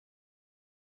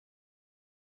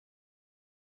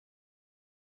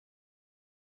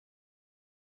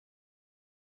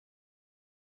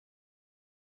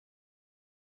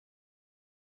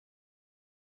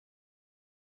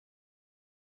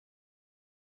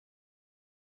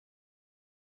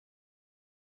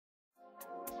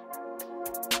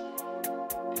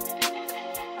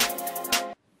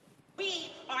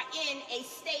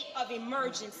of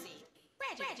emergency.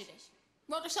 Prejudice.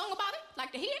 Wrote a song about it?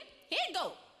 Like to hear it? Here it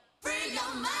goes. Free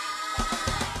your mind.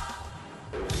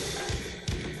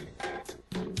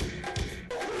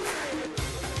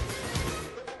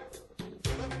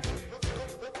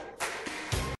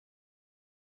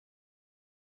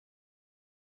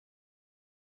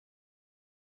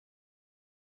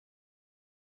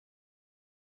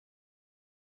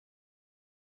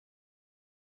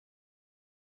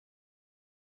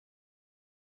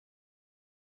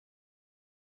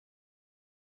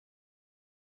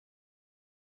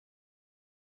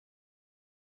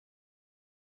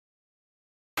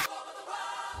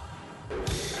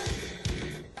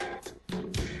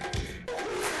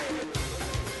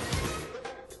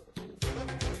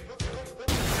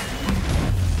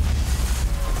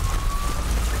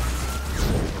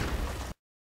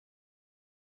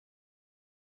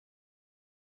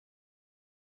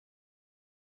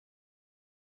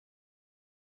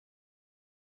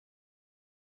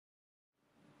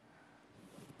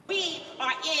 We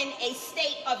are in a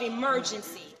state of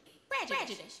emergency.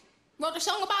 Prejudice. Wrote a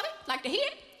song about it? Like to hear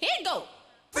it? Here it goes.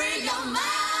 Free your mind.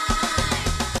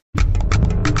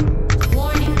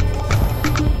 Warning.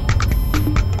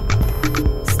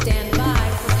 Stand by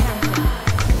for countdown.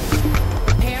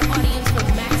 Prepare audience for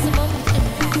maximum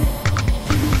impact.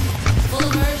 Full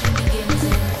immersion begins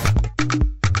in...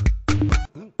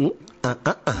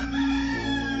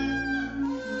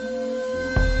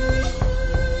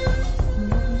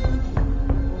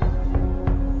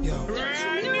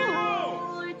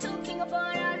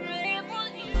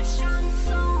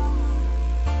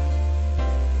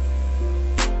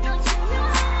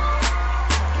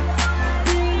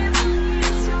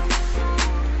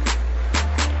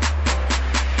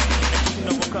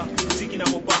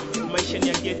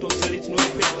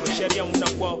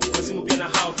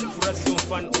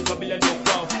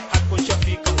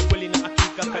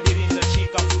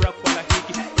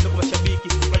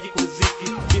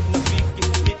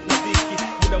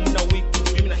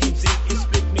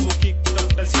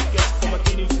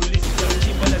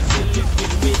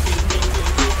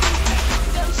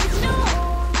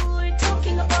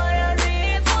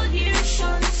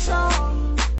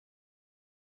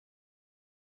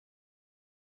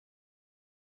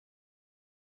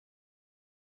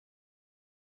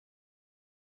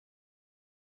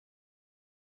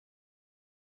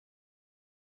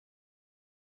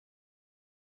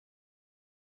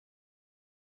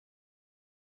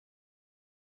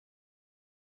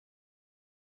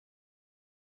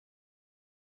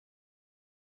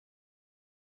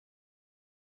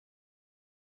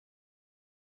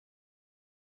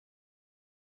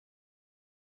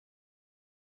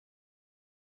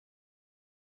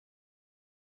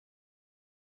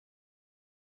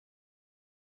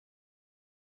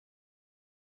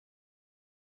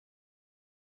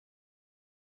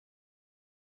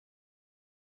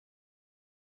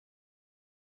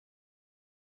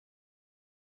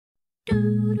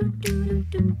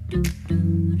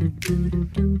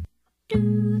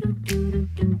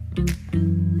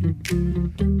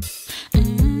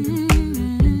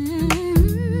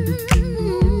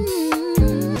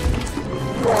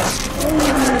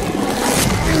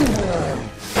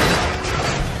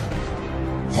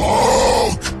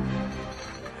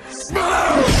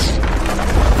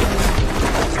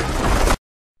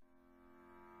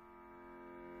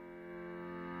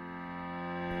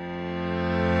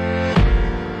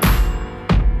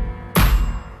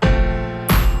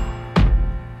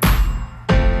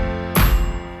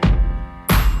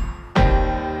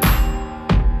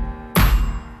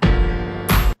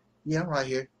 Yeah, I'm right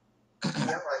here.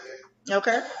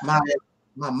 Okay. My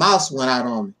mouse went out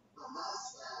on me.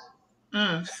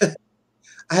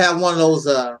 I have one of those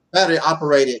battery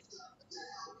operated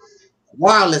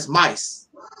wireless mice.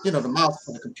 You know, the mouse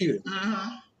for the computer.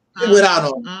 It went out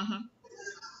on me.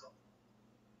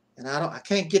 And I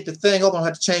can't get the thing open. I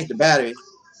have to change the battery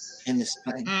in this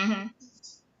thing.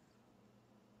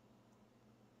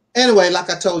 Anyway, like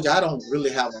I told you, I don't really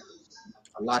have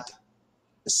a lot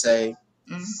to say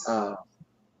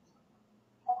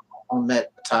on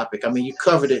that topic. I mean, you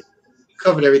covered it. You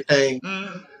covered everything.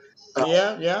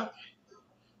 Yeah.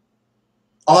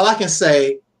 All I can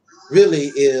say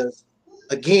really is,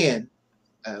 again,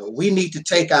 we need to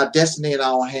take our destiny in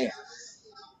our hands.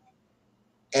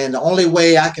 And the only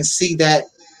way I can see that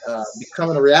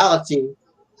becoming a reality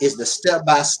is the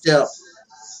step-by-step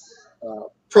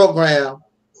program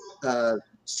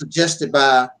suggested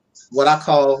by what I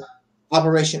call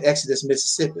Operation Exodus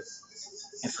Mississippi.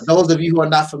 And for those of you who are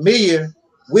not familiar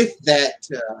with that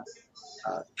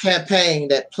campaign,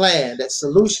 that plan, that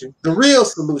solution, the real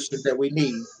solution that we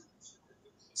need,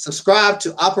 subscribe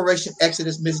to Operation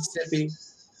Exodus Mississippi,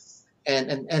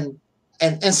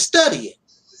 and study it.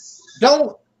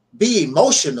 Don't be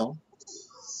emotional.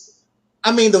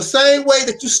 I mean, the same way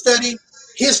that you study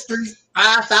history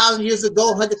 5,000 years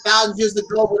ago, 100,000 years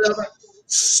ago, whatever,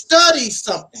 study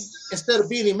something instead of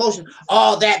being emotional.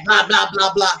 All that blah blah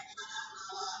blah blah.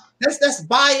 That's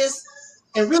bias,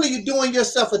 and really you're doing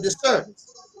yourself a disservice.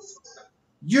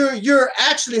 You're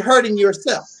actually hurting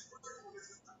yourself.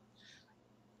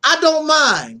 I don't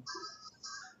mind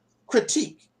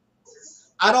critique.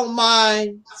 I don't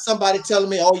mind somebody telling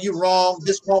me, "Oh, you're wrong.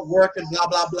 This won't work," and blah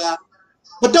blah blah.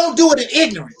 But don't do it in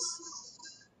ignorance.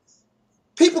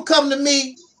 People come to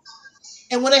me,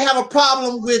 and when they have a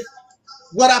problem with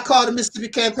what I call the Mississippi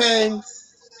campaign,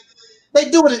 they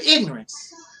do it in ignorance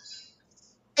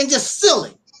and just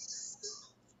silly.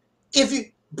 If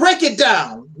you break it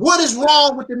down, what is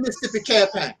wrong with the Mississippi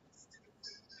campaign?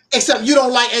 Except you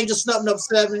don't like Angel Snuffing Up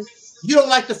 7. You don't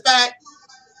like the fact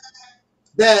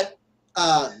that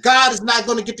God is not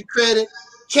going to get the credit.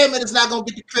 Kemet is not going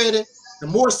to get the credit. The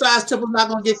Moore Science Temple is not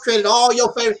going to get credit. All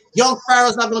your favorite young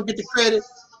pharaohs not going to get the credit.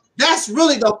 That's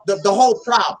really the whole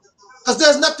problem. Because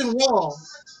there's nothing wrong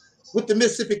with the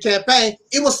Mississippi campaign.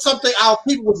 It was something our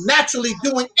people were naturally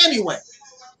doing anyway.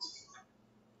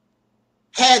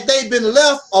 Had they been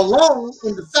left alone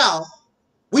in the South,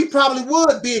 we probably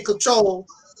would be in control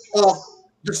of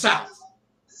the South.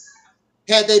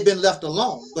 Had they been left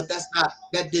alone, but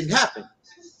that didn't happen.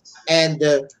 And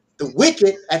the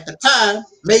wicked at the time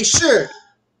made sure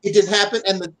it didn't happen,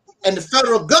 and the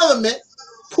federal government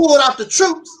pulled out the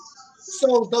troops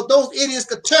so those idiots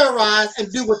could terrorize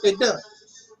and do what they done.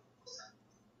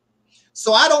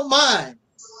 So I don't mind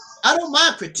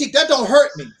critique. That don't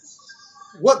hurt me.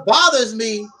 What bothers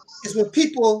me is when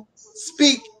people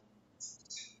speak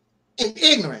in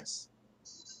ignorance.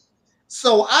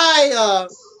 So I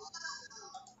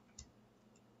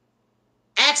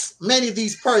ask many of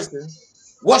these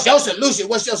persons, what's your solution?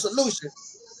 What's your solution?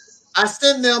 I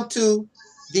send them to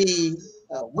the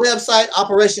website,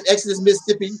 Operation Exodus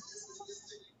Mississippi.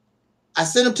 I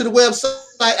send them to the website.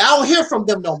 I don't hear from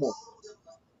them no more.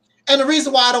 And the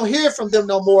reason why I don't hear from them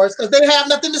no more is because they have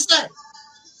nothing to say.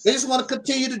 They just want to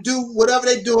continue to do whatever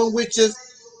they're doing, which is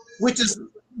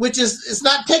it's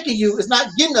not taking you, it's not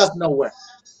getting us nowhere.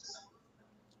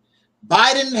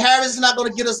 Biden and Harris is not going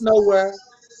to get us nowhere.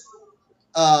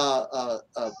 Obama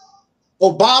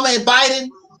and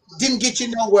Biden didn't get you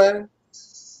nowhere.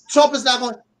 Trump is not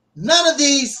going. None of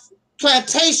these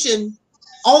plantation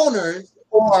owners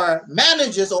or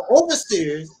managers or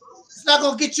overseers is not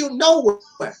going to get you nowhere.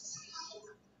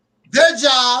 Their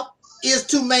job is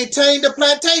to maintain the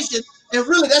plantation, and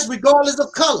really that's regardless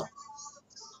of color.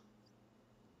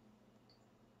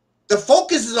 The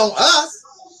focus is on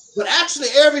us, but actually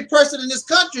every person in this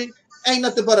country ain't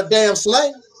nothing but a damn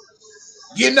slave.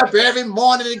 Getting up every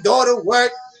morning to go to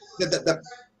work.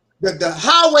 The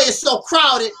highway is so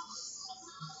crowded,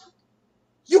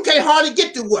 you can't hardly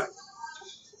get to work.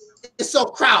 It's so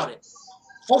crowded.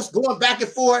 Folks going back and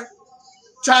forth,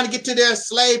 trying to get to their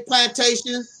slave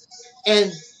plantations,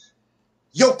 and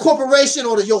your corporation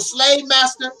or your slave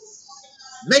master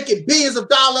making billions of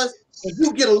dollars, and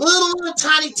you get a little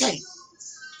tiny taste.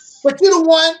 But you're the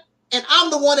one, and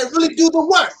I'm the one that really do the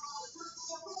work.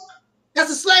 That's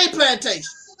a slave plantation.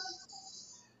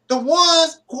 The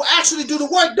ones who actually do the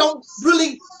work don't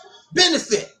really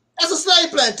benefit. That's a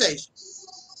slave plantation.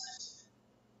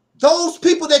 Those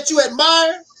people that you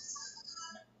admire,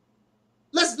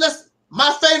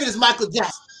 my favorite is Michael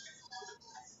Jackson.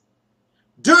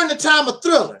 During the time of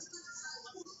Thriller,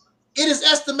 it is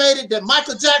estimated that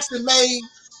Michael Jackson made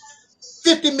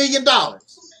 $50 million.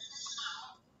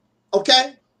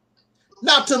 Okay?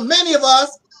 Now, to many of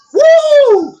us,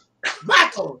 woo!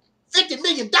 Michael, $50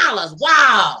 million.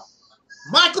 Wow.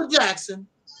 Michael Jackson,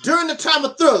 during the time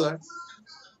of Thriller,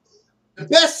 the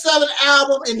best-selling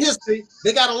album in history.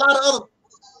 They got a lot of other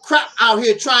crap out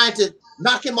here trying to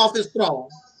knock him off his throne.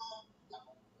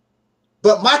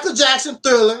 But Michael Jackson,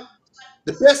 Thriller,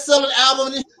 the best-selling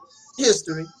album in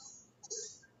history.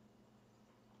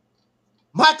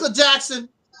 Michael Jackson,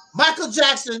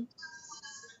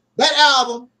 that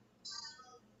album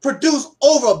produced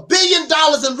over $1 billion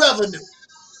in revenue.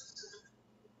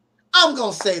 I'm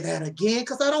going to say that again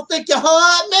because I don't think you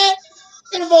heard me.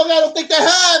 I don't think they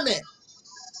heard me.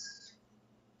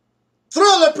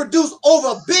 Thriller produced over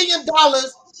 $1 billion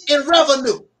in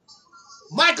revenue.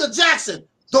 Michael Jackson,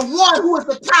 the one who is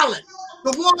the talent,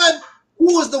 the one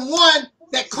who is the one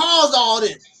that caused all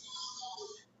this,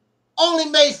 only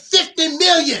made $50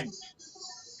 million.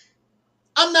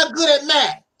 I'm not good at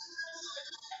math.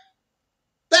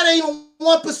 That ain't even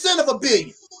 1% of a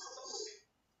billion.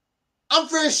 I'm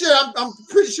pretty sure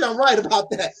I'm right about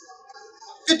that.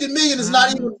 50 million is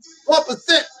not even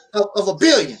 1% of a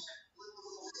billion.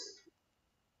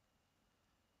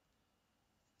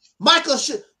 Micah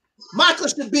should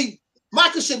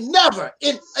never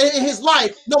in his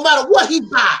life, no matter what he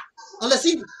buy, unless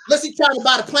he trying to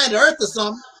buy the planet Earth or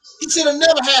something, he should have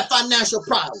never had financial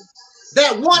problems.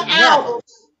 That one album,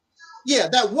 yeah,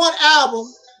 that one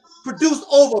album produced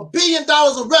over $1 billion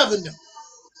of revenue.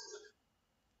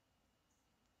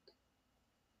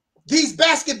 These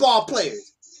basketball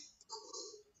players,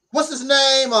 what's his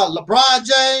name? LeBron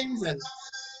James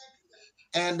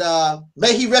and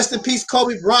may he rest in peace,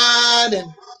 Kobe Bryant,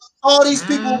 and all these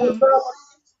people.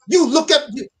 You look at,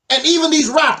 and even these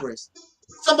rappers,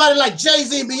 somebody like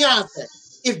Jay-Z and Beyonce.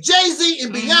 If Jay-Z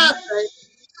and Beyonce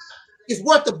is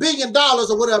worth $1 billion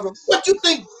or whatever, what you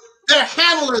think their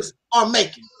handlers are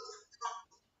making?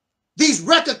 These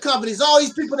record companies, all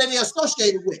these people that they're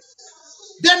associated with,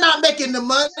 they're not making the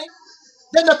money.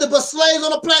 They're nothing but slaves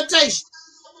on a plantation.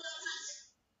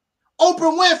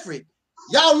 Oprah Winfrey,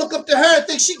 y'all look up to her and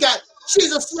think she's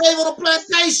a slave on a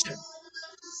plantation.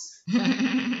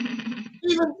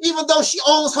 even though she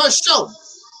owns her show.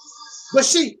 But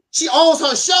she owns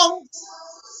her show,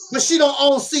 but she don't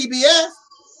own CBS.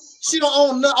 She don't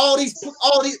own all these,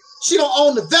 she don't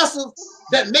own the vessels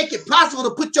that make it possible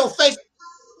to put your face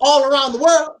all around the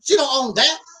world. She don't own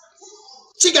that.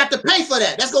 She got to pay for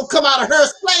that. That's gonna come out of her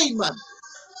slave money.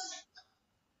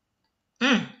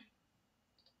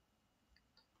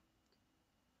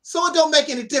 So it don't make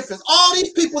any difference. All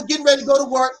these people getting ready to go to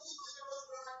work.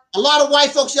 A lot of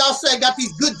white folks, y'all say, got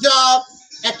these good jobs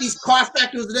at these car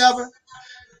factories, whatever.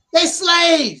 They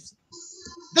slaves.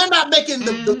 They're not making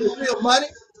the real money.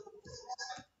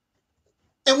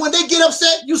 And when they get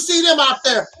upset, you see them out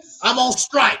there. I'm on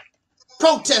strike,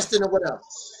 protesting or whatever.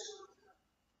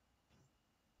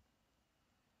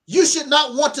 You should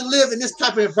not want to live in this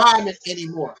type of environment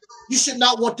anymore. You should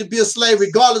not want to be a slave,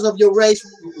 regardless of your race,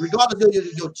 regardless of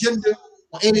your gender,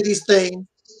 or any of these things.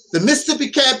 The Mississippi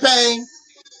campaign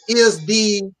is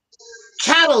the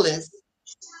catalyst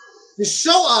to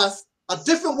show us a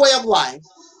different way of life,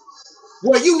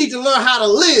 where you need to learn how to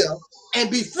live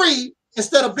and be free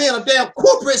instead of being a damn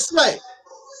corporate slave.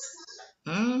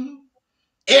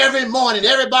 Every morning,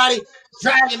 everybody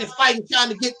dragging and fighting, trying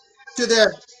to get to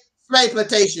their slave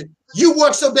plantation. You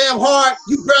work so damn hard,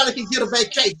 you barely can get a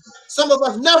vacation. Some of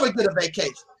us never get a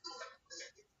vacation.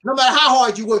 No matter how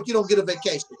hard you work, you don't get a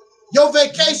vacation. Your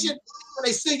vacation is when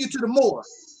they send you to the morgue.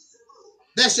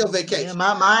 That's your vacation. Yeah,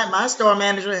 my store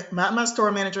manager, my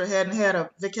store manager hadn't had a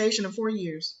vacation in 4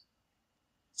 years.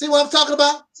 See what I'm talking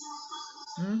about?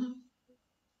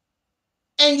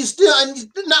 And you're still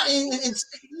not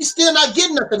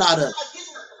getting nothing out of it.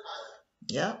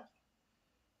 Yeah.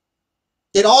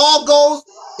 It all goes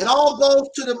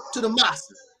to the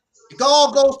masters. It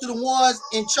all goes to the ones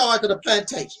in charge of the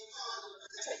plantation.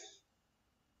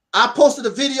 I posted a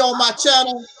video on my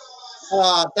channel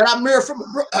that I mirrored from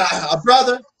a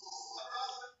brother.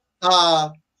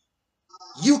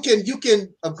 You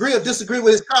can agree or disagree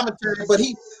with his commentary, but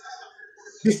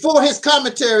before his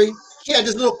commentary, he had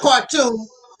this little cartoon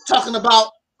talking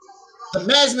about the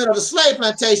management of the slave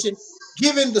plantation,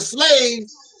 giving the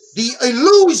slaves the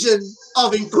illusion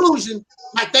of inclusion,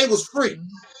 like they was free.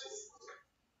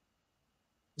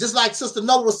 Just like Sister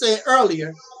Noble was saying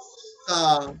earlier,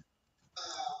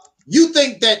 you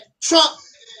think that Trump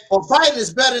or Biden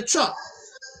is better than Trump.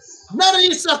 None of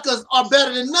these suckers are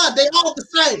better than none. They all the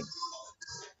same.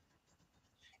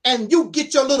 And you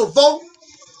get your little vote,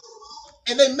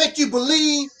 and they make you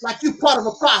believe like you're part of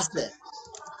a process.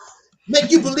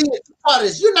 Make you believe that you're part of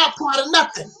this. You're not part of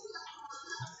nothing.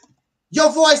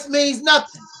 Your voice means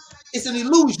nothing. It's an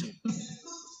illusion.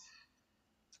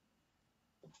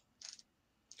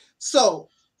 So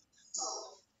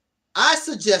I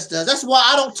suggest that's why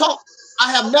I don't talk.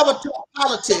 I have never talked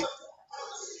politics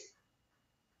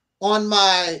on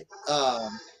my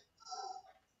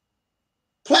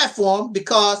platform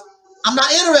because I'm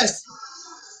not interested.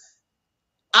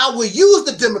 I will use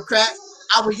the Democrats,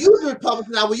 I will use the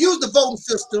Republicans, I will use the voting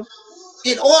system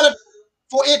in order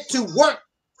for it to work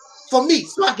for me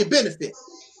so I can benefit.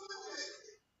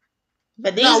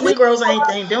 But these Negroes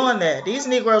ain't doing that. These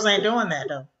Negroes ain't doing that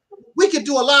though. We can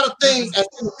do a lot of things as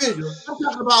individuals. I'm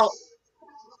talking about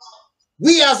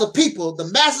we as a people, the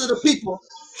masses of the people,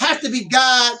 have to be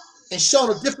guided and shown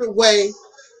a different way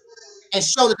and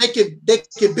show that they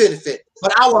can benefit.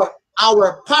 But our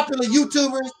popular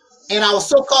YouTubers and our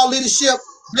so-called leadership,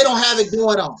 they don't have it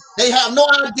going on. They have no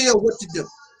idea what to do.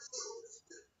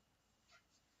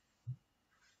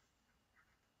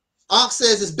 Ox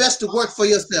says it's best to work for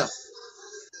yourself.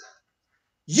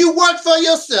 You work for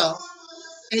yourself,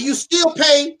 and you still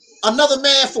pay another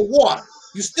man for water.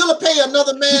 You still pay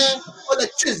another man for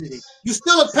electricity. You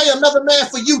still pay another man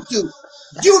for YouTube.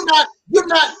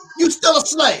 You still a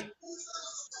slave.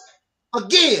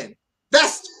 Again,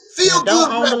 that's feel good.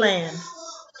 Don't own the land.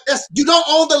 You don't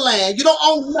own the land. You don't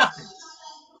own nothing.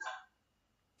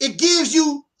 It gives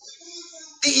you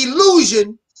the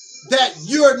illusion that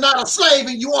you're not a slave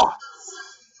and you are.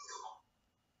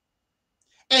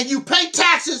 And you pay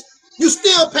taxes, you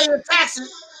still paying taxes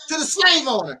to the slave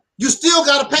owner. You still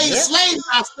got to pay the slave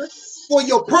master for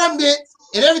your permits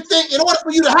and everything. In order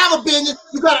for you to have a business,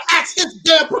 you got to ask his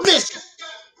damn permission.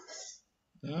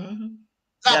 Mm-hmm.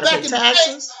 Now, back in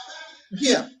taxes. The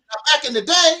day, now, back in the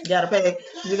day, you gotta pay.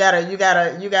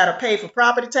 You gotta pay for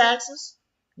property taxes.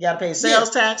 You gotta pay sales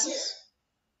taxes,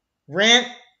 rent,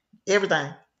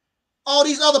 everything. All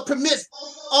these other permits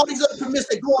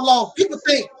that go along. People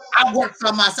think I work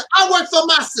for myself. I work for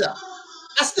myself.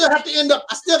 I still have to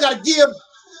I still got to give.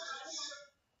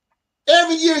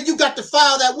 Every year you got to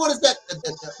file that. What is that?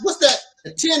 What's that?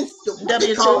 The 10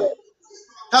 W-2.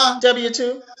 Huh?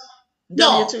 W-2.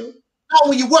 W-2. No,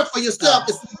 when you work for yourself,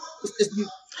 it's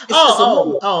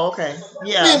okay.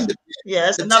 Yeah. Yeah,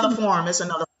 it's another form. It's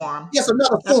another form. Yes,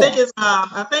 another form.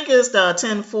 I think it's the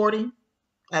 1040.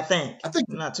 I think I'm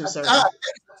not too certain. I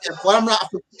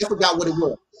forgot what it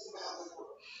was.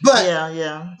 But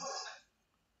yeah.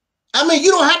 I mean,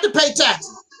 you don't have to pay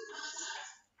taxes.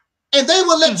 And they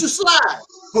will let you slide,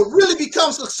 but really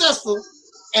become successful.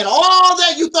 And all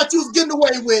that you thought you was getting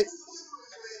away with,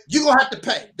 you're going to have to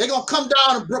pay. They're going to come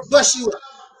down and bust you up.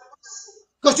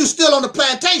 Because you're still on the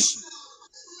plantation.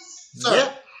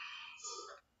 Sir.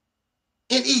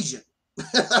 In Egypt.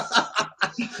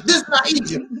 This is not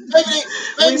Egypt.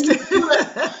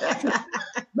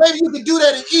 Maybe you could do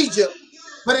that in Egypt,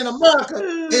 but in America,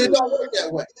 it don't work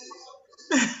that way.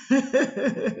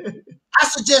 I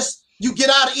suggest you get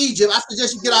out of Egypt. I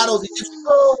suggest you get out of those Egyptian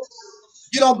clothes,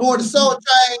 get on board the soul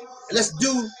train, and let's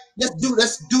do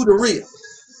the real.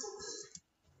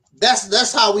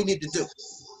 That's how we need to do.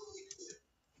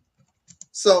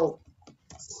 So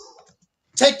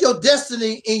take your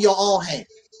destiny in your own hand.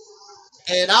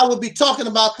 And I will be talking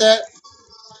about that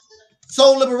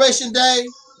Soul Liberation Day,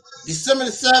 December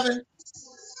the 7th,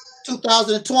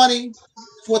 2020,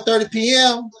 4:30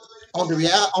 p.m. on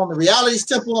the Reality's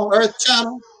Temple on Earth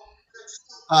channel.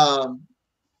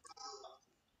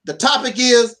 The topic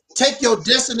is take your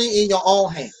destiny in your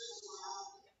own hand.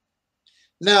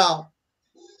 Now,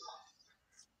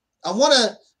 I want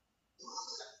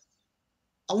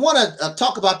to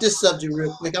talk about this subject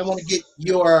real quick. I want to get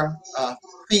your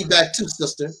feedback too,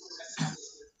 sister.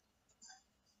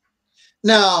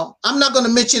 Now, I'm not going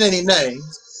to mention any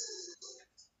names.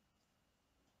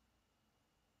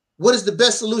 What is the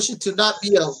best solution to not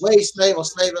be a wage slave or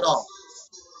slave at all?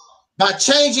 By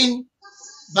changing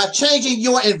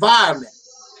your environment.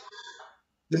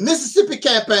 The Mississippi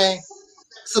campaign,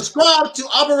 subscribe to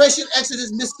Operation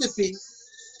Exodus Mississippi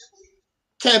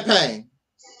campaign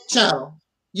channel,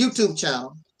 YouTube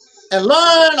channel, and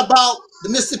learn about the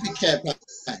Mississippi campaign.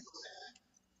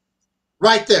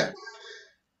 Right there.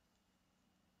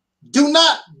 Do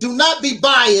not be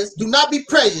biased. Do not be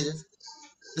prejudiced.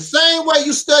 The same way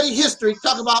you study history,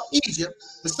 talk about Egypt,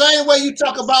 the same way you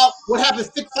talk about what happened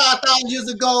 5,000 years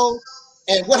ago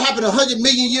and what happened 100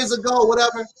 million years ago,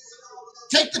 whatever.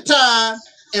 Take the time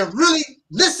and really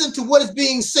listen to what is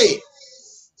being said.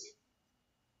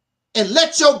 And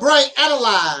let your brain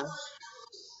analyze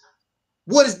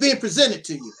what is being presented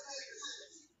to you.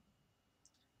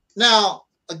 Now,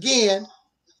 again,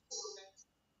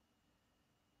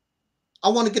 I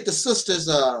want to get the sister's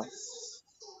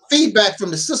feedback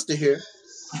from the sister here.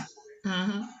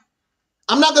 Mm-hmm.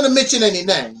 I'm not going to mention any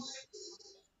names,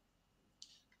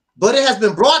 but it has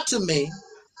been brought to me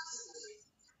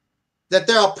that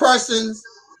there are persons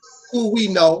who we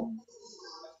know,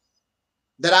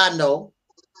 that I know,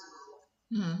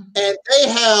 and they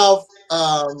have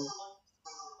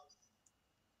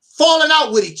fallen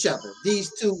out with each other,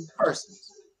 these two persons.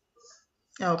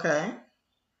 Okay.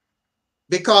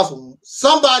 Because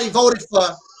somebody voted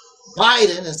for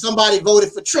Biden and somebody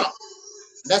voted for Trump.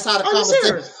 That's how the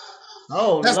conversation.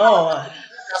 Oh, that's Lord.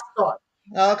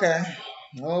 Okay.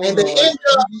 Oh, and they end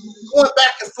up going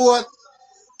back and forth,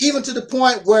 even to the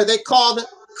point where they call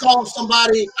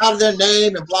somebody out of their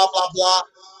name and blah blah blah.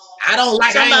 I don't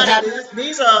like somebody.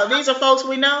 These are folks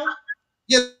we know.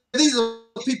 Yeah, these are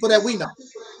people that we know.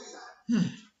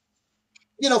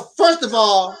 You know, first of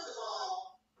all,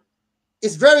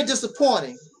 it's very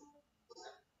disappointing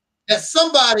that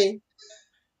somebody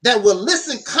that will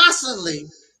listen constantly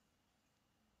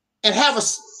and have a,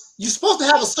 you're supposed to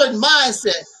have a certain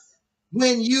mindset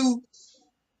when you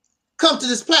come to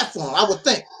this platform, I would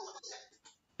think.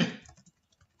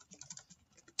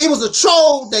 It was a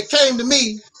troll that came to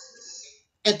me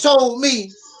and told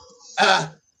me,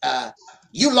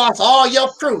 you lost all your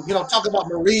crew. You know, talk about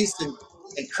Maurice and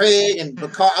Craig and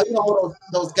Bakar, you know, all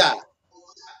those guys.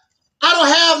 I don't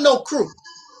have no crew.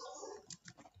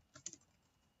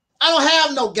 I don't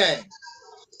have no gang.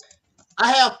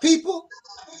 I have people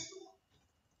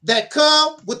that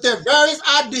come with their various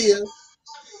ideas,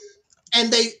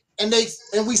 and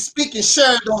we speak and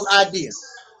share those ideas.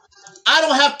 I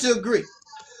don't have to agree,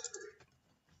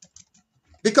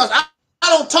 because I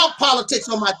don't talk politics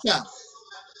on my channel.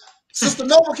 Sister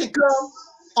Nova can come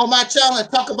on my channel and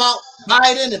talk about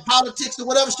Biden and politics or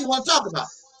whatever she want to talk about.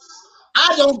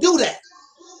 I don't do that.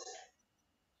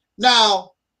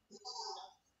 Now,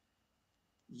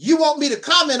 you want me to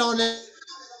comment on that?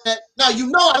 Now, you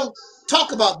know I don't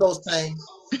talk about those things.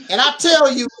 And I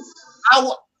tell you,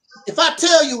 if I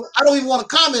tell you I don't even want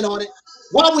to comment on it,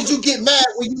 why would you get mad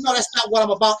when you know that's not what I'm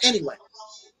about anyway?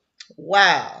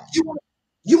 Wow.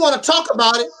 You want to talk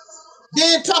about it,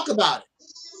 then talk about it.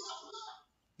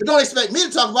 But don't expect me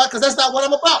to talk about it, because that's not what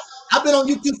I'm about. I've been on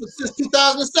YouTube since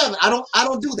 2007. I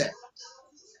don't do that.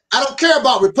 I don't care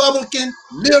about Republican,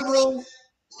 liberal,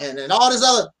 and all this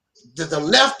other, the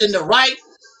left and the right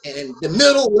and the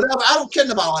middle, whatever. I don't care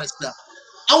about all this stuff.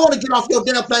 I want to get off your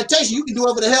damn plantation. You can do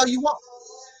whatever the hell you want.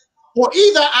 Or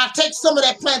either I take some of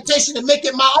that plantation and make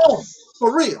it my own,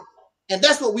 for real. And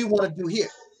that's what we want to do here.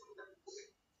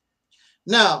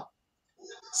 Now,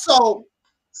 so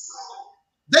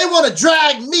they want to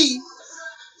drag me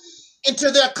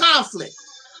into their conflict.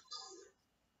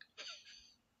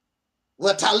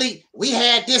 Well, Taalik, we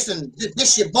had this, and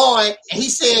this your boy, and he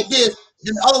said this.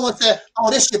 Then the other one said,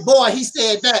 oh, this your boy, he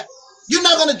said that. You're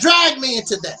not going to drag me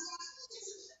into that.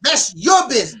 That's your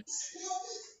business.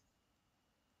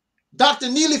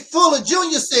 Dr. Neely Fuller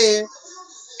Jr. said,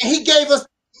 and he gave us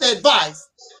the advice.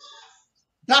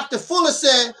 Dr. Fuller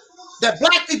said that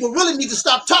black people really need to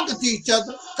stop talking to each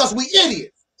other because we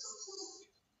idiots.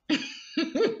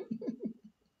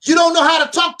 You don't know how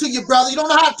to talk to your brother. You don't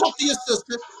know how to talk to your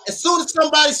sister. As soon as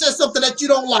somebody says something that you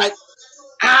don't like,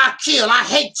 I kill, I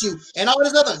hate you, and all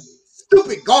this other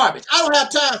stupid garbage. I don't have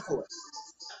time for it.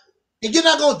 And you're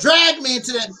not gonna drag me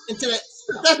into that.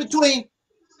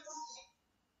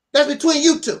 That's between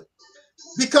you two.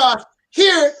 Because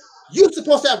here you're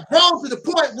supposed to have grown to the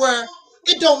point where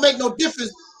it don't make no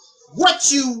difference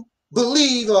what you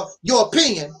believe or your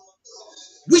opinion.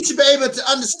 We should be able to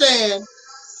understand.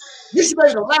 You should be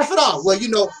able to laugh it off. Well, you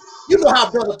know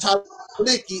how brother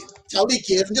Taalik is,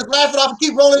 and just laugh it off and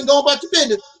keep rolling and go about your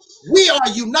business. We are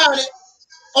united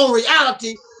on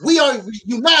reality. We are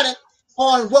united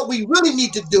on what we really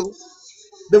need to do,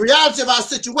 the reality of our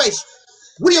situation.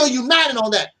 We are united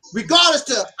on that, regardless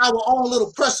to our own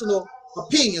little personal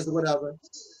opinions or whatever.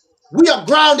 We are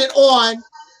grounded on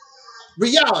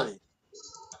reality.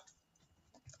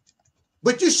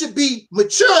 But you should be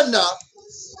mature enough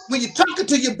when you're talking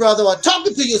to your brother or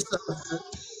talking to your sister,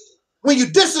 when you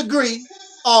disagree.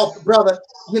 Oh, brother,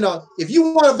 you know, if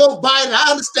you want to vote Biden, I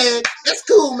understand. That's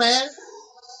cool, man.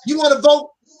 You want to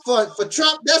vote for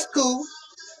Trump? That's cool.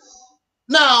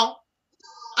 Now,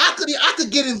 I could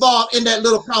get involved in that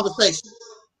little conversation.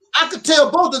 I could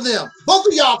tell both of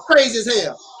y'all crazy as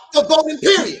hell for voting,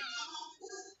 period.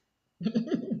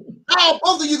 Now,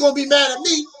 both of you going to be mad at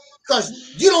me because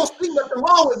you don't see nothing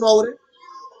wrong with voting.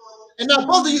 And now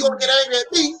both of you going to get angry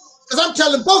at me because I'm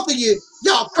telling both of you,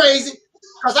 y'all crazy,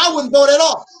 because I wouldn't vote at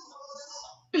all.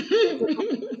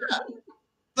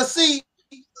 But see,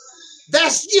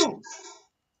 that's you.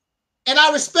 And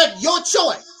I respect your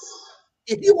choice.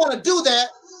 If you want to do that,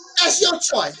 that's your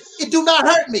choice. It do not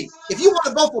hurt me. If you want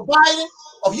to vote for Biden,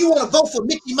 or if you want to vote for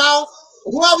Mickey Mouse,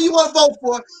 or whoever you want to vote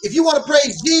for, if you want to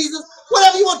praise Jesus,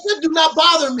 whatever you want to do, not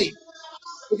bother me.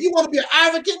 If you want to be an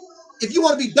African, if you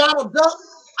want to be Donald Duck,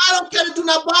 I don't care. It do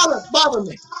not bother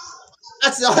me.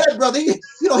 I said, hey, brother, he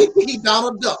think he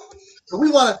Donald Duck. But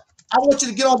I want you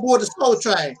to get on board the Soul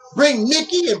Train. Bring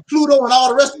Mickey and Pluto and all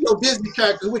the rest of your Disney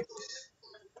characters with you.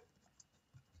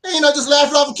 And, just laugh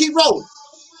it off and keep rolling.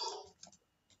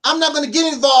 I'm not going to get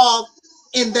involved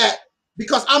in that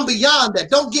because I'm beyond that.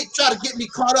 Don't try to get me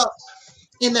caught up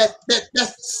in that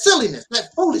silliness,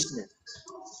 that foolishness.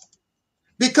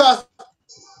 Because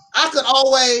I could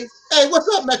always, hey, what's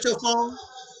up, Metrophone?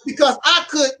 Because I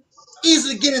could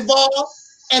easily get involved,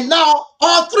 and now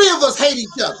all three of us hate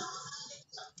each other.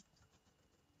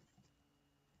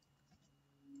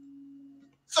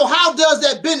 So how does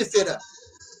that benefit us?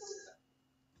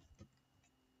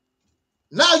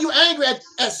 Now you're angry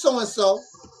at so-and-so.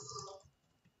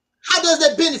 How does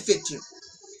that benefit you?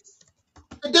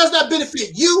 It does not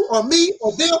benefit you or me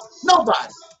or them,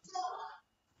 nobody.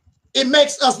 It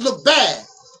makes us look bad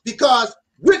because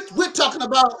we're talking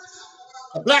about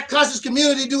a black conscious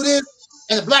community do this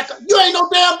and the black, you ain't no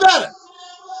damn better.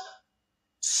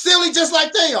 Silly just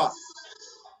like they are.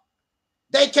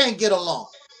 They can't get along.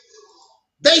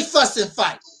 They fuss and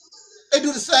fight. They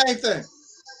do the same thing.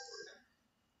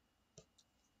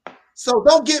 So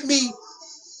don't get me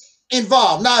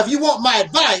involved. Now, if you want my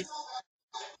advice,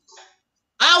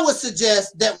 I would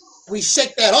suggest that we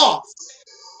shake that off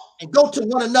and go to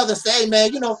one another and say, hey,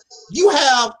 man, you know, you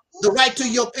have the right to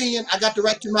your opinion. I got the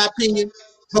right to my opinion,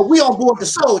 but we on board the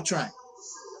soul train.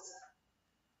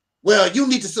 Well, you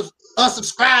need to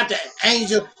unsubscribe to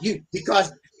Angel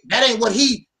because that ain't what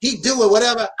he do or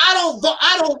whatever. I don't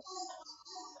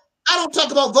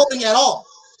talk about voting at all.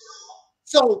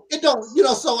 So it don't, you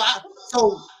know, so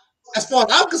as far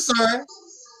as I'm concerned,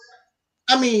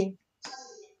 I mean,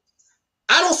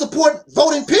 I don't support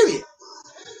voting, period.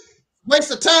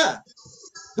 Waste of time.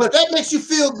 But that makes you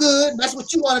feel good. That's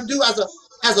what you want to do as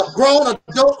a grown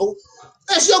adult.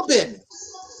 That's your business.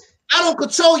 I don't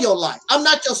control your life. I'm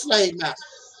not your slave master.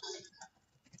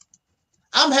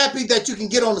 I'm happy that you can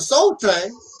get on the soul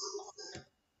train.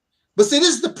 But see,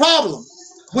 this is the problem.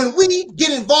 When we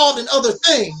get involved in other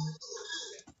things,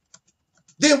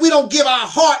 then we don't give our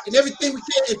heart and everything we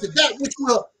can into that which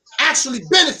will actually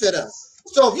benefit us.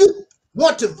 So if you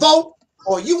want to vote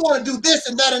or you want to do this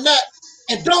and that,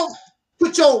 and don't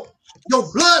put your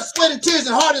blood, sweat, and tears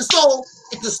and heart and soul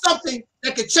into something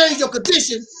that can change your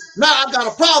condition, now I got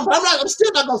a problem. I'm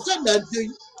still not gonna say nothing to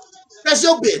you. That's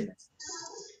your business.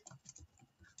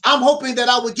 I'm hoping that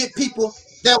I would get people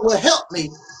that will help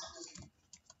me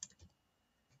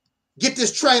get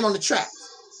this train on the track.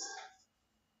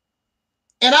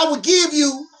 And I will give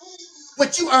you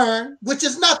what you earn, which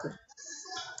is nothing.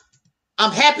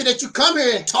 I'm happy that you come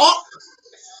here and talk.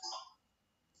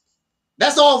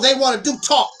 That's all they want to do,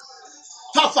 talk.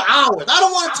 Talk for hours. I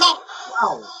don't want to talk for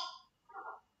hours.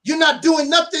 You're not doing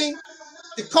nothing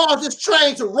to cause this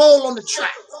train to roll on the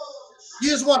track. You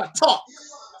just want to talk.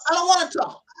 I don't want to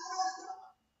talk.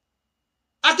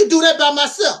 I can do that by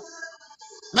myself.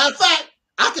 Matter of fact,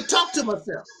 I can talk to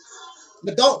myself.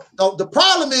 But the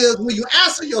problem is when you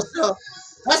answer yourself,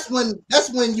 that's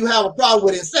when you have a problem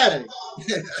with insanity.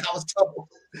 I was told.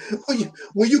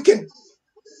 When you can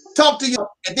talk to you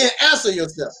and then answer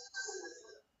yourself.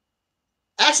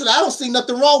 Actually, I don't see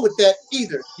nothing wrong with that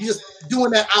either. You're just doing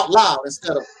that out loud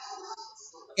instead of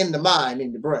in the mind,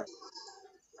 in the brain.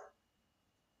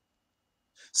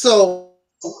 So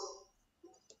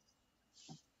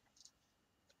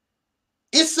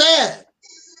it's sad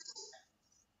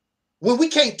when we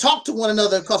can't talk to one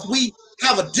another because we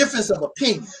have a difference of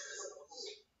opinion.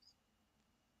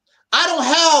 I don't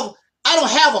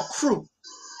have a crew.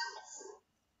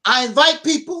 I invite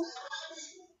people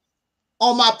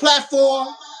on my platform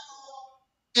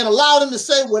and allow them to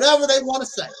say whatever they want to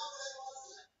say.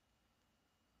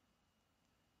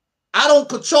 I don't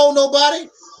control nobody.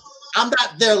 I'm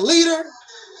not their leader.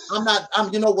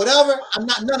 I'm you know, whatever. I'm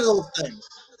not none of those things.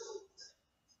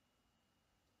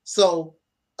 So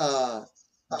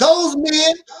those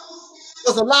men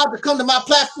was allowed to come to my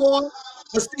platform,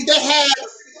 but see,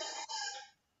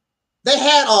 they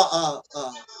had a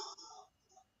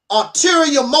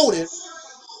ulterior motive.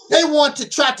 They want to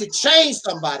try to change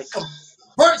somebody,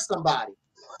 convert somebody.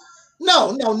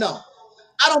 No.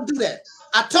 I don't do that.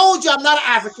 I told you I'm not an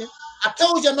African. I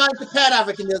told you I'm not into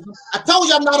Pan-Africanism. I told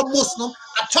you I'm not a Muslim.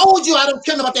 I told you I don't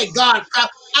care about that God crap.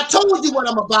 I told you what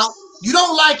I'm about. You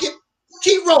don't like it,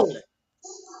 keep rolling.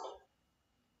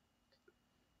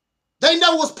 They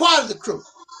never was part of the crew.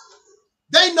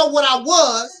 They know what I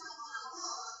was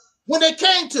when they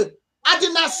came to. I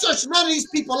did not search none of these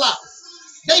people out.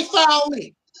 They found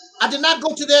me. I did not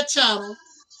go to their channel.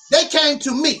 They came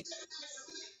to me.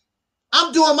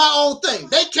 I'm doing my own thing.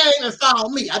 They came and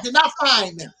found me. I did not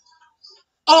find them.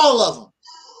 All of them.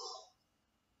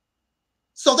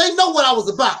 So they know what I was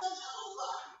about.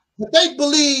 But they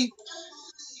believe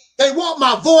they want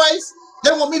my voice.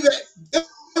 They want me to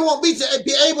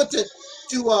be able to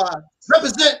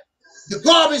represent the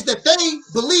garbage that they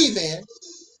believe in.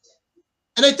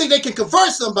 And they think they can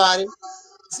convert somebody.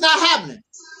 It's not happening.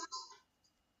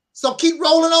 So keep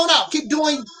rolling on out. Keep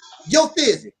doing your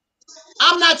thing.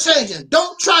 I'm not changing.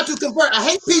 Don't try to convert. I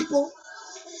hate people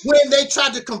when they try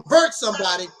to convert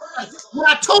somebody when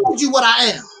I told you what I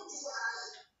am.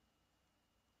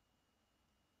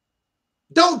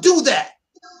 Don't do that.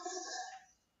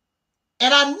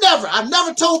 And I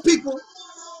never told people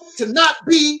to not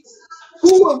be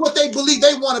who and what they believe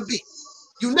they want to be.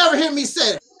 You never hear me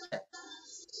say that.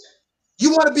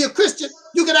 You want to be a Christian?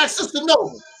 You can ask Sister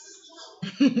Nova.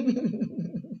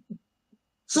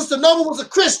 Sister Nova was a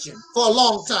Christian for a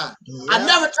long time. Yeah. I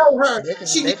never told her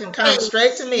they can come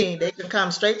straight to me. They can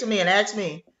come straight to me and ask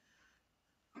me.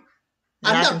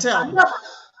 And I can tell them.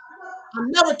 I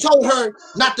never told her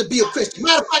not to be a Christian.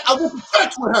 Matter of fact, I went to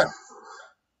church with her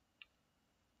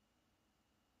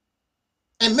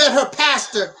and met her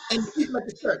pastor and the people at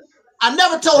the church. I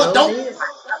never told her, don't.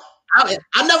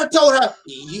 I never told her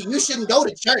you shouldn't go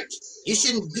to church. You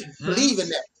shouldn't believe in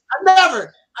that. I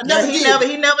never did.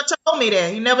 He never told me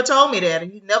that. He never told me that.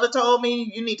 He never told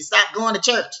me you need to stop going to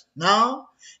church. No.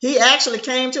 He actually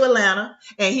came to Atlanta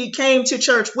and he came to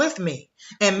church with me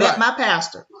and met my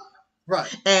pastor. Right.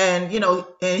 And,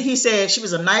 and he said she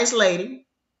was a nice lady,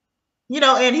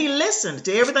 and he listened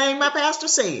to everything my pastor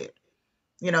said.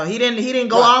 He didn't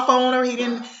go off on her. He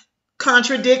didn't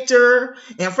contradict her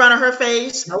in front of her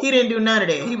face. Nope. He didn't do none of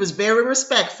that. He was very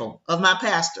respectful of my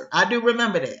pastor. I do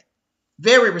remember that.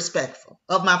 Very respectful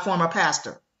of my former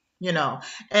pastor,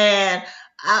 and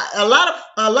a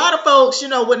lot of folks,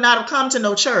 would not have come to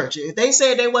no church. If they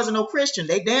said they wasn't no Christian,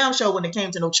 they damn sure wouldn't have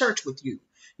came to no church with you.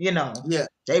 Yeah.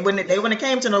 They wouldn't have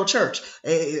came to no church.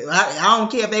 I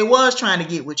don't care if they was trying to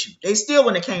get with you. They still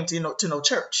wouldn't have came to no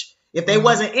church. If they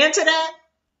wasn't into that,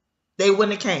 they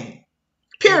wouldn't have came.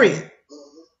 Period.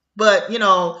 But,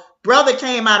 brother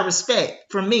came out of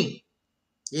respect for me.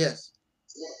 Yes.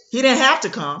 He didn't have to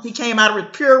come. He came out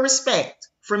of pure respect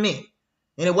for me.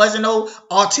 And it wasn't no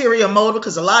ulterior motive,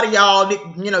 because a lot of y'all,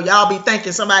 y'all be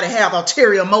thinking somebody have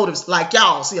ulterior motives like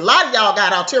y'all. See, a lot of y'all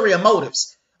got ulterior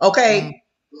motives. Okay. Mm-hmm.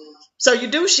 So you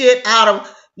do shit out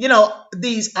of,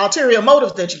 these ulterior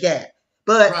motives that you got.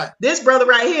 But this brother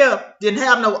right here didn't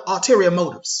have no ulterior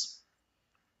motives.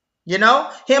 Him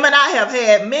and I have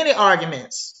had many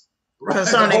arguments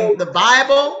concerning the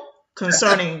Bible,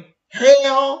 concerning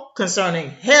hell,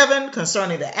 concerning heaven,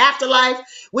 concerning the afterlife.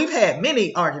 We've had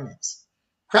many arguments.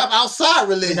 Crap outside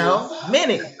religion.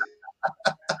 Many.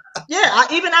 Yeah,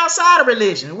 even outside of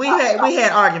religion, we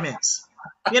had arguments,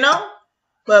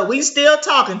 but we still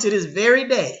talking to this very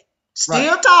day.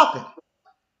 Still talking.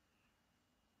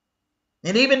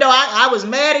 And even though I was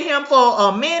mad at him for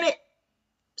a minute,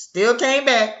 still came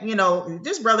back.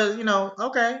 This brother,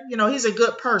 okay, he's a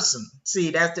good person.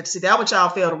 That's what y'all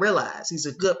fail to realize. He's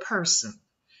a good person.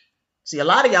 See, a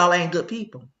lot of y'all ain't good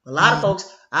people. A lot of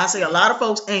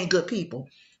folks ain't good people.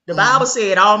 The Bible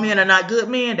said all men are not good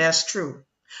men. That's true.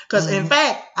 Because in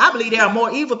fact, I believe there are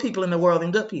more evil people in the world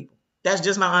than good people. That's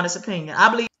just my honest opinion. I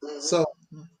believe. So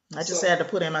I just had to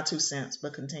put in my 2 cents,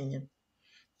 but continue.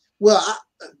 Well,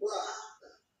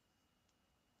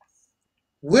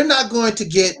 we're not going to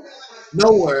get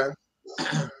nowhere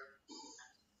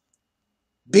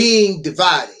being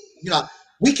divided.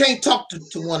 We can't talk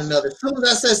to one another. As soon as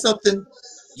I say something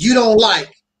you don't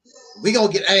like, we're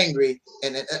going to get angry.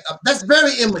 And that's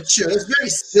very immature. It's very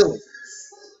silly.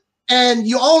 And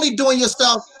you're only doing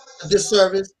yourself a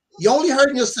disservice. You're only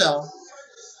hurting yourself,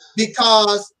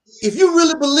 because if you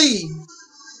really believe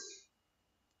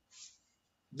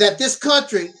that this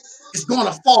country is going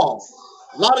to fall,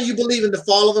 a lot of you believe in the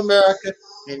fall of America,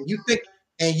 and you think,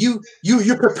 and you're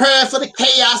preparing for the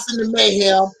chaos and the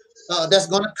mayhem that's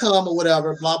going to come or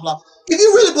whatever, blah, blah. If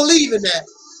you really believe in that,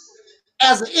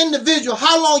 as an individual,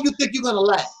 how long you think you're going to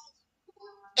last?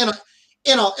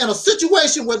 In a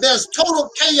situation where there's total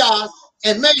chaos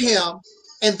and mayhem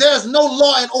and there's no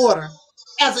law and order,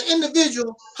 as an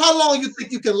individual, how long you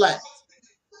think you can last?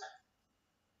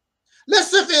 Let's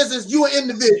say, for instance, you're an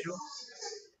individual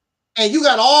and you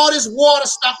got all this water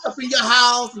stocked up in your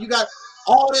house, and you got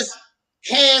all this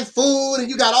canned food, and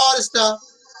you got all this stuff.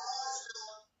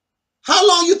 How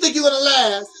long you think you're gonna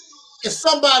last if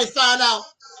somebody find out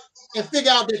and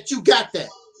figure out that you got that?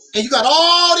 And you got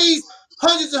all these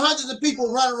hundreds and hundreds of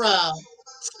people running around,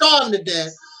 starving to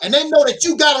death, and they know that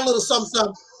you got a little something,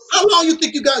 something. How long you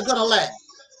think you got gonna last?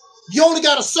 You only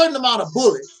got a certain amount of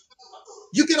bullets.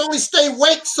 You can only stay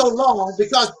awake so long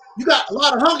because you got a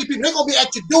lot of hungry people. They're going to be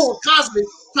at your door constantly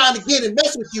trying to get and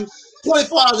mess with you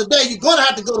 24 hours a day. You're going to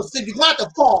have to go to sleep. You're going to have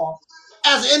to fall.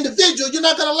 As an individual, you're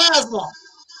not going to last long.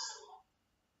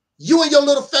 You and your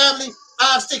little family,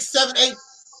 5, 6, 7, 8,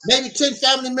 maybe 10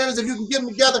 family members, if you can get them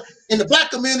together. In the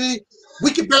black community,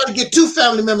 we can barely get 2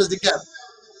 family members together.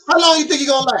 How long you think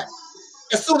you're going to last?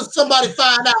 As soon as somebody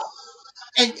find out.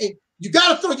 And you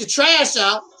got to throw your trash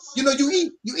out. You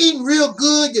eating real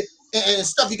good and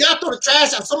stuff. You got to throw the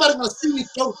trash out. Somebody's going to see you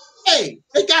throw, hey,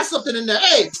 they got something in there.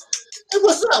 Hey,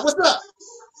 what's up? What's up?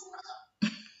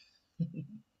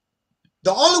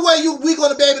 The only way we're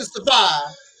going to be able to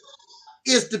survive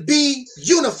is to be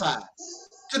unified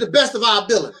to the best of our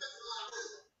ability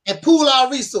and pool our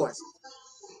resources.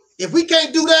 If we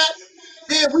can't do that,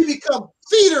 then we become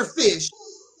feeder fish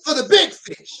for the big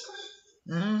fish.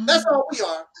 That's all we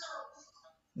are.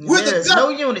 There's no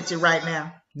unity right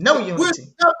now. No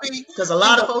unity. Because a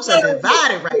lot of folks are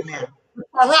divided right now.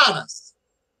 Piranhas.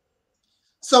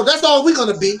 So that's all we're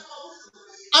going to be.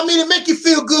 I mean, it make you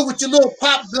feel good with your little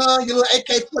pop gun, your little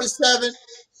AK-47,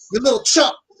 your little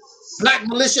Chuck, black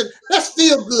militia. That's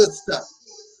feel good stuff.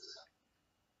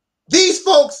 These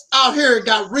folks out here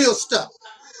got real stuff.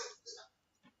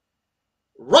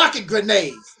 Rocket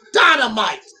grenades,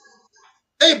 dynamite.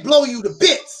 They blow you to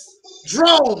bits.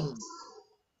 Drones.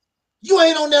 You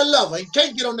ain't on that level. You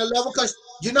can't get on that level because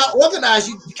you're not organized.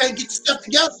 You can't get your stuff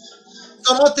together.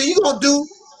 So the only thing you're going to do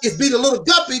is be the little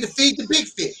guppy to feed the big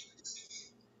fish.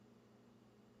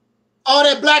 All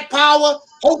that black power,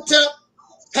 hotel,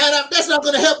 that's not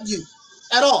going to help you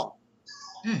at all.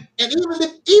 And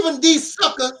even these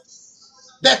suckers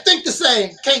that think the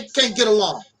same can't get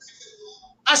along.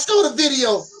 I showed a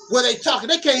video where they talking,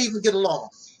 they can't even get along.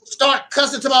 Start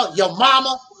cussing about your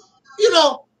mama. You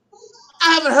know,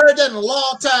 I haven't heard that in a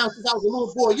long time since I was a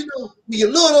little boy. You know, when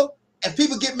you're little and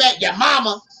people get mad, your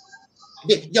mama,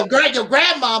 your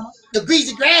grandmama, your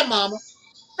greasy grandmama.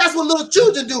 That's what little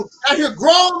children do. I hear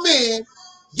grown men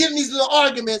getting these little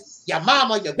arguments. Your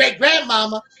mama, your great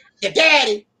grandmama, your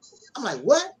daddy. I'm like,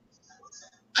 what?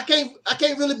 I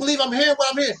can't really believe I'm hearing what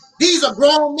I'm hearing. These are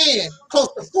grown men, close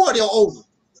to 40 or older.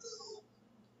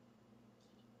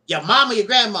 Your mama, your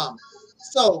grandmama.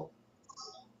 So,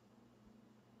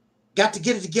 got to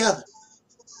get it together.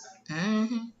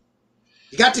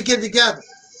 You got to get it together.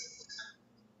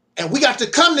 And we got to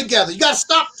come together. You got to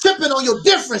stop tripping on your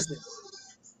differences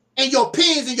and your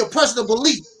opinions and your personal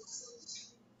belief.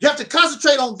 You have to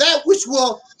concentrate on that which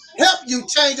will help you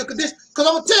change your condition. Because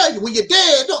I'm going to tell you, when you're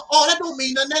dead, that don't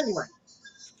mean nothing anyway.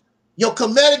 Your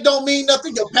Kemetic don't mean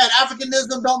nothing. Your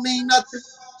Pan-Africanism don't mean nothing.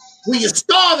 When you're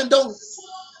starving, don't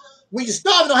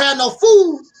have no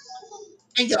food,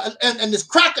 and this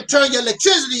cracker turn your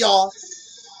electricity off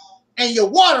and your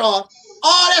water off,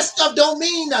 all that stuff don't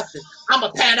mean nothing. I'm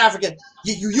a Pan-African.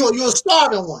 You're a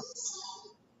starving one.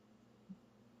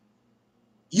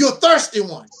 You're a thirsty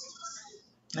one.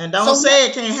 And don't say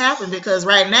it can't happen, because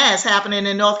right now it's happening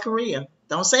in North Korea.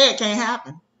 Don't say it can't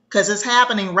happen, because it's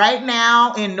happening right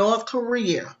now in North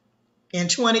Korea in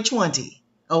 2020.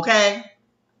 Okay?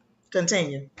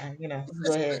 Continue.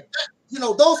 Go ahead.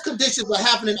 Those conditions are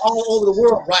happening all over the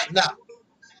world right now.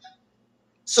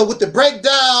 So with the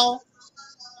breakdown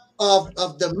of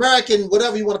the American,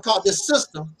 whatever you want to call it, this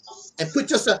system, and put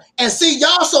yourself, and see,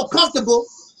 y'all so comfortable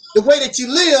the way that you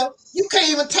live, you can't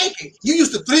even take it. You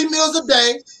used to 3 meals a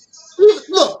day.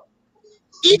 Look,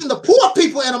 even the poor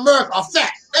people in America are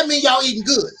fat. That means y'all eating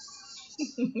good.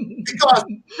 Because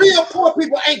real poor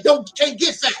people can't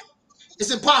get fat.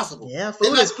 It's impossible. Yeah,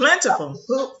 food is plentiful.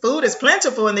 Food is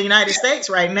plentiful in the United States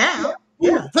right now.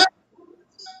 Yeah.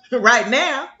 Right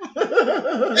now.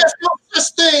 There's no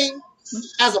such thing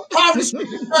as a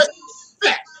poverty-stricken person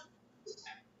fat.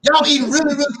 Y'all eating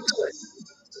really, really good.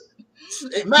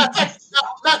 Matter of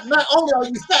fact, not only are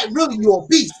you fat, really you're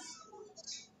obese.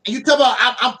 And you talk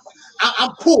about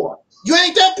I'm poor. You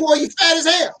ain't that poor, you fat as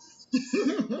hell.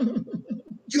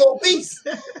 You're obese.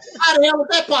 How the hell is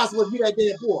that possible if you're that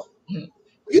damn poor?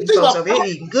 You think about they're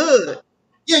eating good.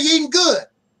 Yeah, you're eating good.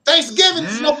 Thanksgiving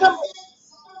is November.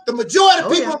 The majority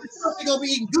of people are gonna be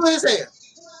eating good as hell.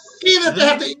 Even if they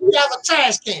have to eat out of a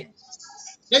trash can.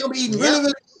 They're gonna be eating really,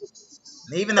 really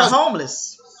good. Even the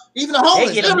homeless. Even the homeless.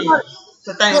 They get a meal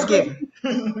for Thanksgiving.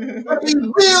 They're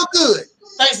eating real good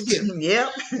Thanksgiving. Yep.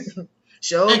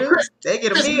 Sure do. They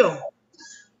get a meal.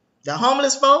 The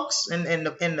homeless folks and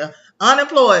the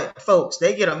unemployed folks,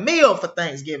 they get a meal for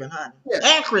Thanksgiving, honey. Yeah.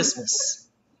 And Christmas.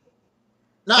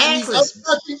 Now,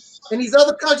 in these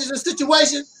other countries and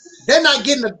situations, they're not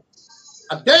getting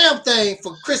a damn thing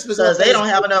for Christmas. Because they don't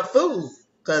have enough food.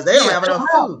 Because they don't have enough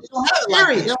food. They don't have it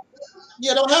like that.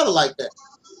 They don't have it like that.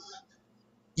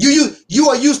 You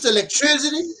are used to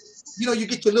electricity. You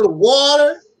get your little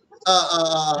water.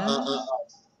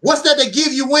 What's that they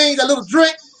give you wings? A little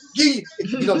drink. Drink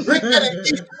that and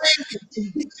give you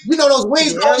wings. Those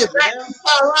wings go on your back and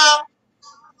fly around.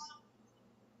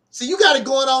 See, you got it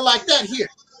going on like that here.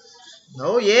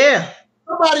 Oh, yeah.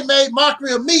 Somebody made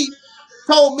mockery of me,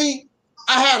 told me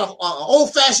I had an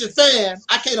old-fashioned fan.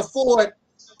 I can't afford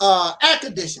air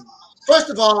conditioning. First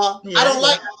of all, I don't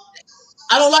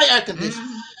like air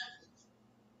conditioning.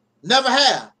 Never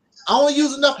have. I only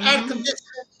use enough air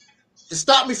conditioning to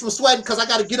stop me from sweating because I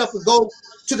got to get up and go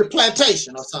to the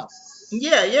plantation or something.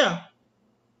 Yeah, yeah.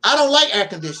 I don't like air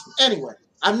conditioning anyway.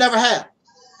 I've never have.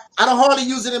 I don't hardly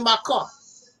use it in my car.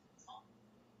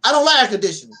 I don't like air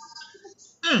conditioning.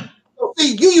 So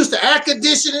see, you used to air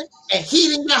conditioning and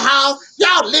heating your house.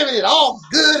 Y'all living it all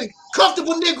good and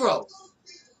comfortable Negroes.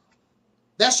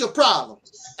 That's your problem.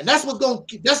 And that's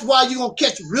why you're gonna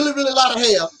catch really, really a lot of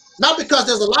hell. Not because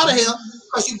there's a lot of hell,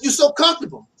 because you're so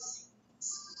comfortable.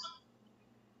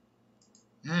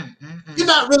 You're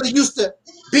not really used to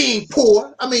being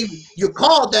poor. I mean, you're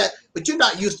called that, but you're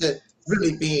not used to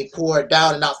really being poor,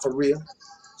 down and out for real.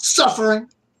 Suffering.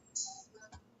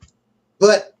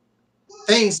 But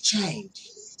things change.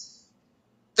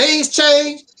 Things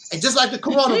change, and just like the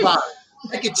coronavirus,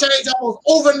 it can change almost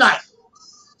overnight.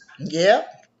 Yeah.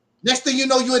 Next thing you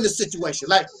know, you're in the situation.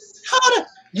 Like,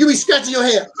 you be scratching your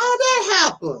head. How did that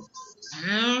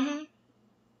happen?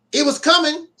 It was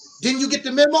coming. Didn't you get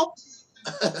the memo?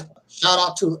 Shout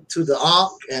out to the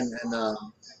Ankh and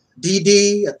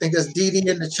DD. I think that's DD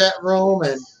in the chat room,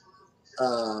 and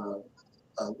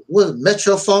with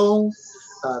Metrophone.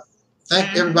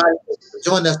 Thank everybody for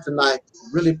joining us tonight.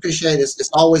 Really appreciate it. It's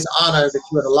always an honor that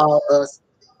you would allow us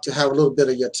to have a little bit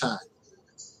of your time.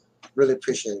 Really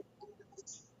appreciate it.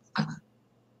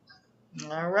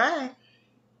 All right.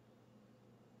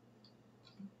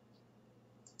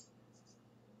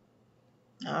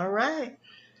 All right.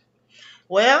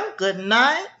 Well, good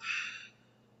night.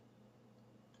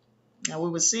 And we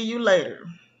will see you later.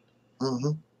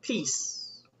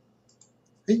 Peace.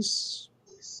 Peace.